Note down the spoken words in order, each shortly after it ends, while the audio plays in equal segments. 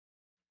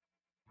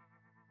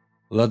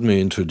Let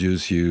me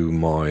introduce you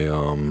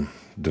my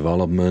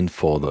development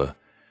for the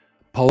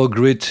Power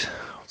Grid,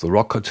 the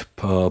Roccat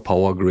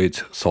Power Grid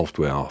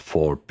software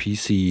for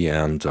PC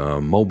and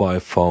mobile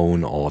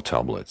phone or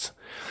tablets.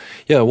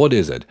 Yeah, what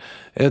is it?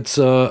 It's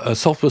a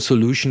software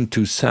solution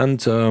to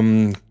send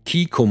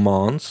key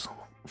commands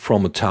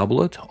from a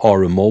tablet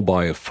or a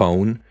mobile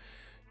phone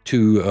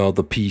to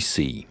the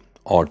PC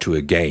or to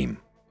a game.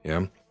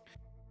 Yeah.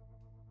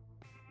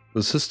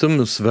 The system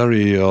is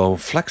very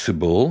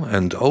flexible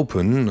and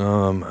open,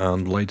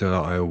 and later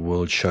I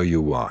will show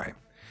you why.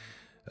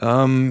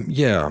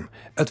 Yeah,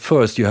 at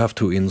first you have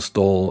to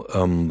install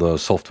the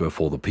software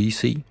for the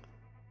PC.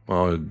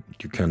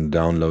 You can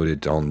download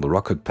it on the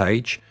Roccat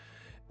page.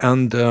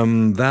 And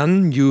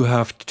then you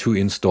have to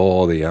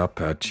install the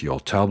app at your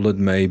tablet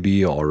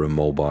maybe, or a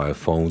mobile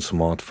phone,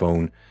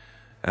 smartphone.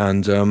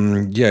 And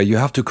yeah, you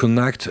have to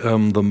connect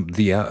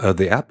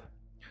the app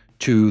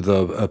to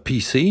the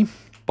PC.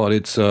 But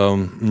it's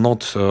not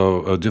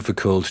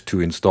difficult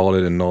to install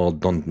it and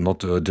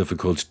not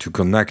difficult to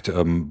connect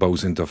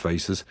both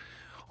interfaces,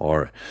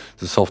 or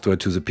the software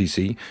to the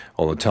PC,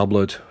 or the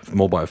tablet,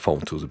 mobile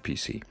phone to the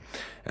PC.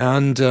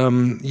 And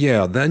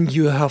yeah, then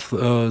you have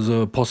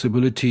the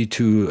possibility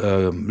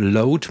to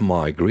load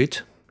my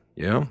grid.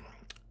 Yeah.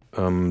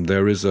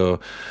 There is a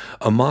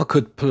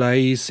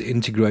marketplace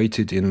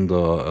integrated in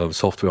the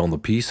software on the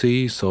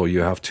PC, so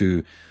you have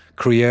to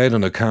create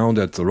an account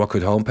at the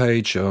Roccat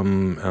homepage,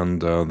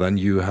 and then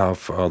you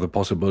have the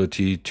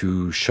possibility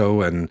to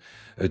show and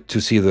to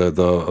see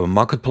the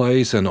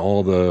marketplace and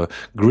all the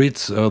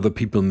grids the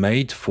people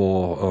made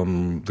for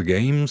the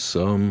games,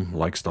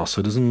 like Star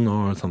Citizen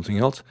or something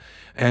else.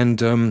 And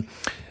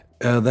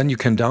then you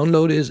can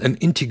download it and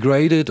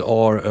integrate it,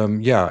 or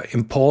yeah,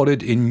 import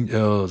it in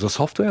the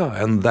software,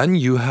 and then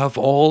you have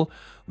all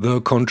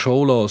the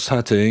controller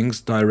settings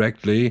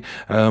directly.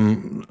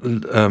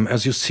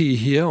 As you see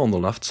here on the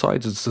left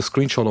side, it's a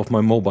screenshot of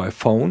my mobile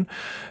phone.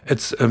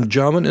 It's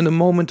German in the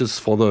moment. It's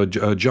for the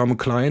German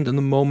client in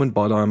the moment,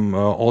 but I'm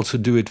also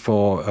do it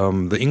for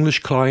the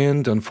English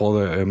client and for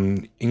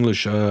the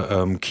English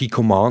key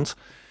commands.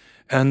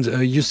 And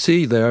you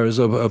see there is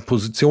a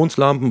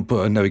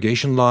Positionslampen,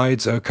 navigation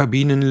lights,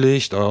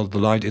 Kabinenlicht, the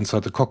light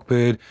inside the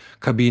cockpit,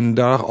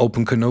 Kabinendach,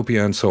 open canopy,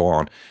 and so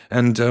on.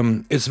 And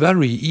it's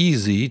very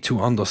easy to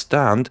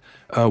understand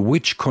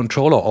which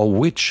controller or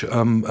which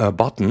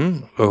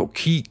button or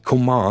key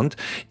command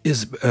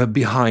is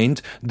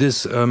behind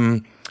this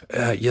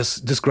yes,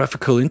 this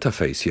graphical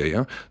interface here,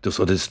 yeah? This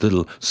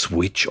little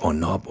switch or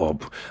knob, or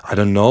I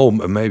don't know,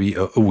 maybe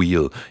a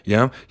wheel,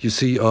 yeah? You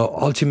see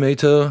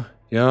altimeter.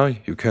 Yeah,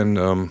 you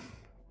can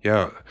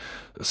yeah,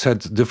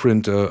 set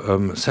different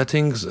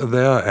settings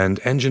there, and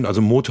engine,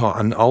 also Motor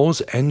an,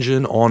 aus,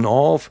 engine on,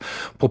 off,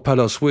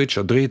 Propeller switch,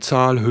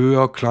 Drehzahl,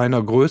 höher,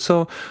 kleiner,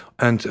 größer,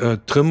 and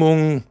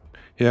Trimmung,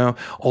 yeah,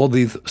 all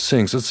these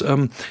things. It's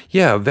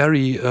yeah,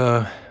 very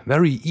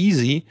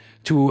easy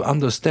to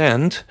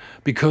understand,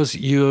 because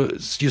you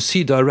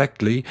see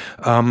directly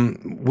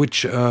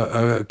which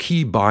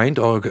key bind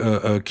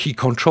or key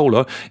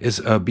controller is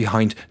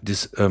behind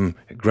this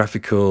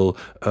graphical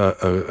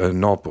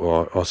knob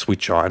or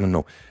switch, or I don't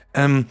know.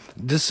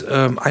 This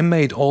I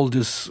made all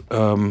these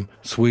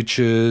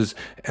switches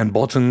and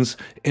buttons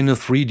in a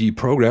 3D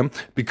program,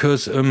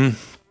 because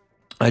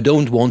I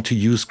don't want to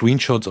use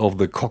screenshots of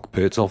the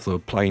cockpits of the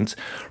planes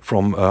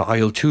from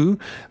IL2,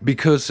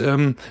 because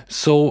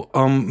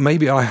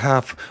maybe I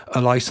have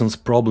a license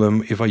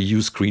problem if I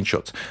use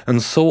screenshots.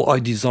 And so I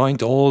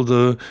designed all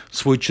the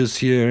switches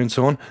here and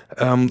so on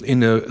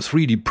in a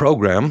 3D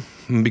program,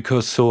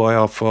 because so I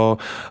have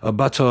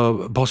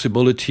better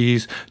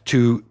possibilities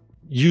to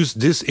use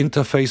this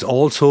interface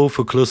also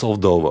for Cliffs of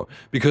Dover,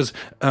 because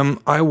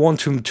I want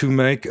to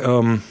make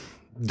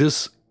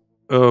this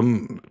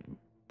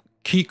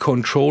key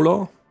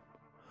controller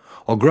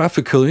or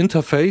graphical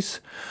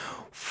interface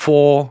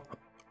for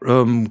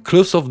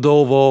Cliffs of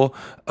Dover,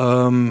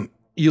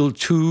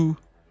 IL2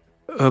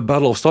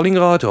 Battle of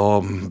Stalingrad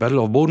or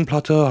Battle of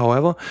Bodenplatte,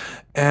 however,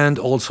 and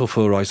also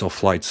for Rise of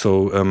Flight.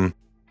 So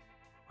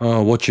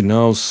what you're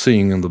now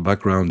seeing in the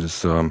background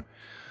is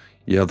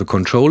yeah, the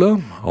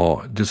controller,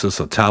 or this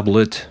is a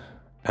tablet,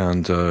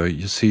 and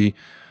you see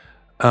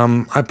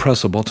I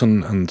press a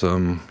button,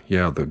 and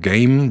yeah, the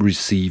game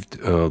received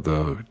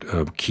the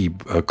key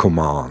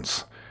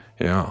commands.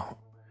 Yeah.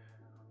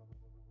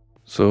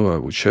 So I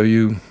will show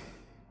you.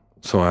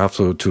 So I have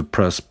to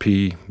press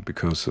P,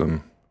 because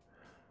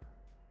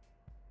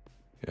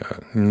yeah,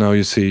 now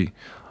you see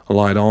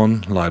light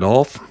on, light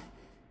off,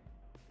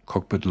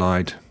 cockpit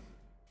light,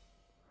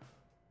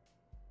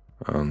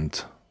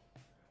 and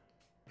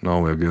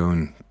now we're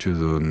going to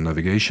the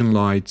navigation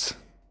lights,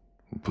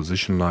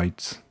 position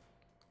lights,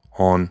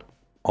 on,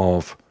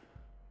 off,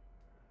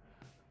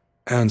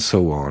 and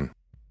so on.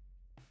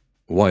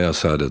 Why I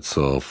said it's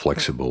a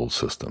flexible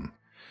system.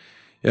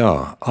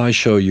 Yeah, I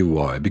show you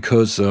why.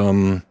 Because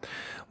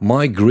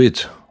my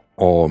grid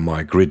or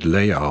my grid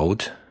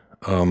layout,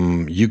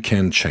 you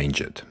can change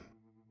it.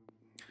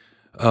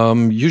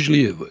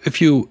 Usually,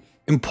 if you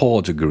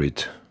import a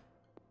grid,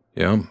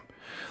 Yeah.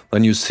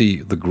 Then you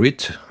see the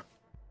grid,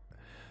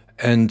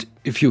 and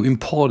if you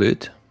import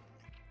it,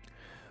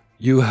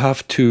 you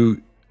have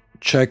to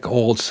check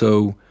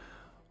also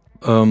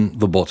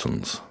the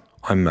buttons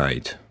I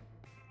made,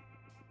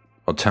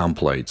 or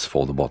templates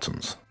for the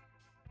buttons.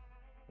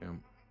 Yeah.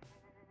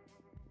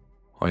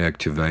 I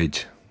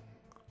activate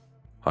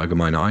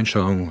allgemeine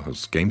Einstellungen,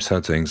 das Game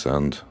Settings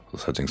and the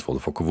settings for the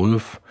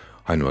Focke-Wulf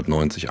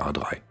 190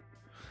 A3.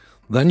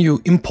 Then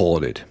you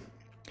import it,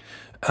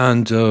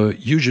 and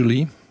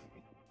usually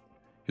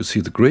you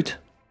see the grid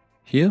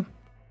here,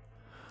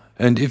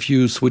 and if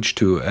you switch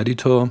to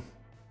editor,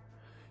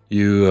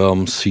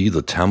 you see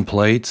the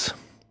templates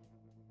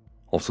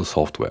of the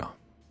software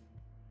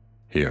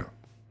here.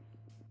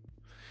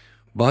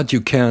 But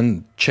you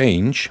can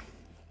change,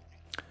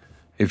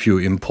 if you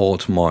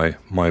import my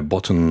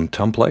button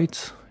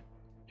templates,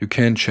 you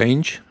can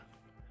change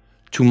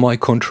to my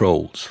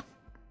controls.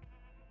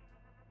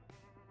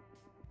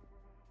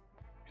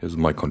 Here's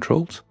my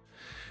controls.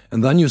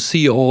 And then you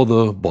see all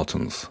the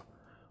buttons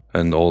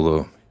and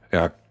all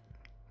the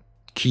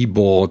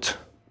keyboard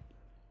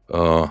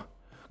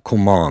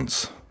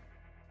commands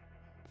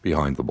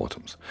behind the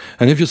buttons.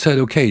 And if you said,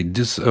 okay,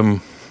 this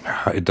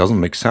it doesn't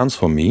make sense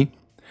for me,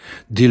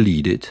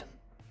 delete it.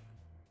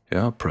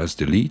 Yeah, press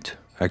delete,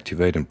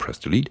 activate and press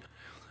delete.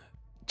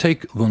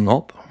 Take the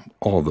knob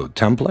or the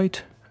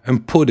template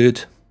and put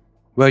it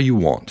where you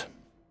want.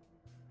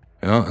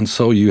 Yeah, and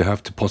so you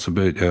have the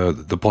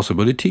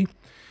possibility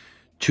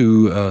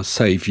to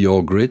save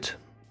your grid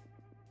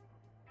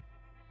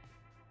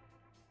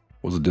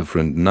with a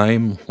different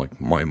name,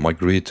 like my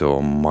grid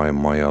or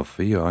my AV,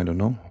 I don't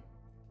know.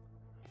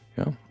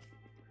 Yeah,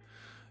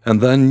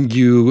 and then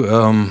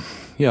you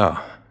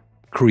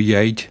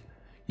create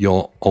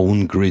your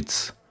own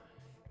grids.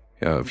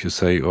 Yeah, if you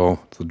say, oh,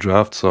 the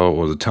drafts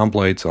or the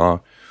templates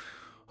are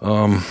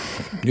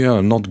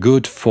not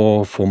good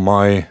for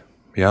my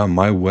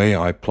way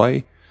I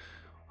play,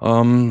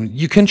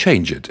 you can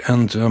change it.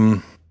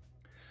 And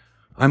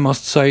I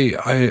must say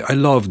I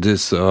love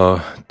this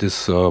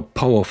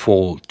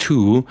powerful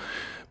tool,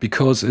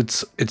 because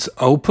it's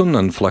open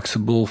and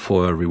flexible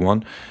for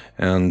everyone,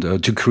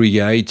 and to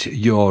create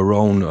your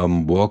own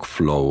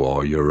workflow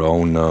or your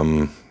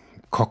own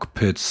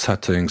cockpit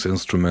settings,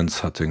 instrument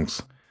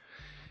settings.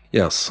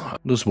 Yes,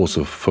 this was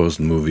the first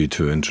movie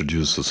to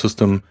introduce the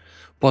system,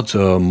 but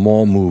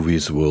more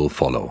movies will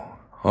follow.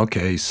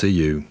 Okay, see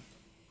you.